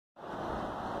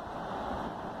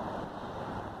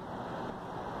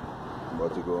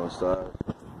About to go inside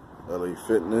LA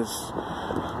Fitness,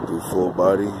 do full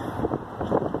body,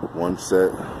 1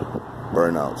 set,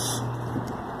 burnouts.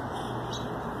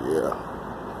 Yeah.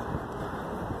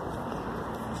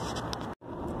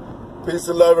 Peace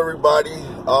and love, everybody.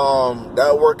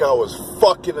 That workout was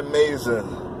fucking amazing.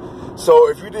 So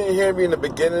if you didn't hear me in the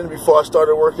beginning, before I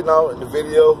started working out in the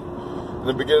beginning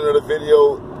of the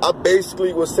video, I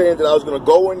basically was saying that I was gonna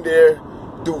go in there,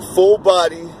 do full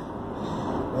body,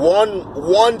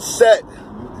 one set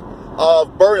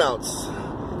of burnouts.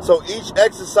 So each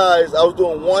exercise, I was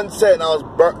doing 1 set and I was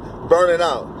burning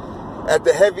out at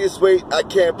the heaviest weight I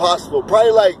can possible.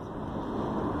 Probably like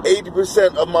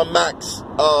 80% of my max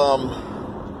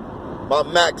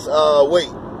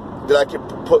weight that I can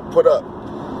put up.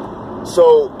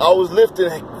 So I was lifting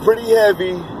pretty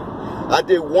heavy. I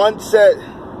did 1 set.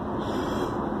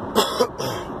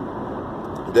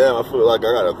 Damn, I feel like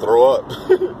I gotta throw up.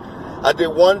 I did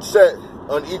 1 set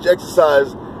on each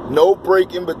exercise, no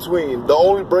break in between. The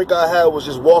only break I had was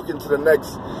just walking to the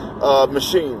next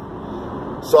machine.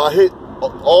 So I hit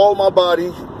all my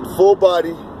body, full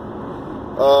body,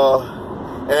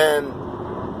 and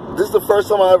this is the first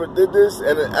time I ever did this,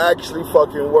 and it actually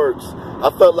fucking works.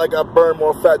 I felt like I burned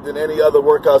more fat than any other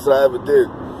workouts that I ever did.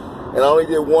 And I only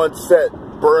did 1 set,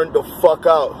 burned the fuck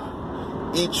out.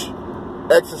 Each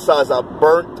exercise, I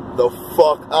burnt the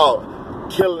fuck out.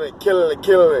 Killing it.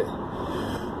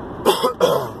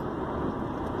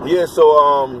 Yeah, so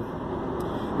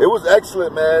it was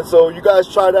excellent, man. So you guys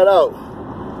try that out.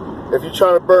 If you're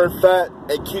trying to burn fat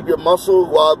and keep your muscle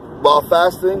while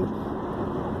fasting,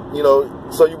 you know,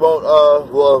 so you won't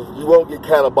you won't get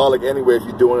catabolic anyway if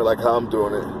you're doing it like how I'm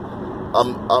doing it.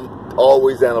 I'm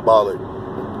always anabolic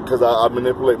because I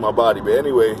manipulate my body. But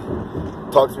anyway,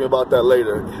 talk to me about that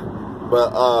later.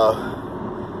 But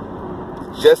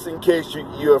just in case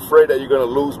you're afraid that you're gonna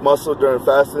lose muscle during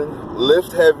fasting,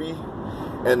 lift heavy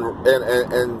and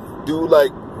do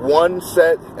like 1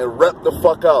 set and rep the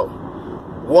fuck out.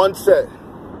 1 set,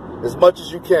 as much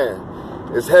as you can,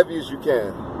 as heavy as you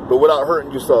can, but without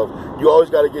hurting yourself. You always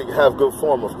gotta have good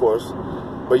form, of course.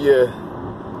 But yeah,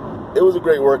 it was a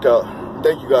great workout.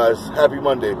 Thank you guys. Happy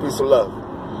Monday. Peace and love.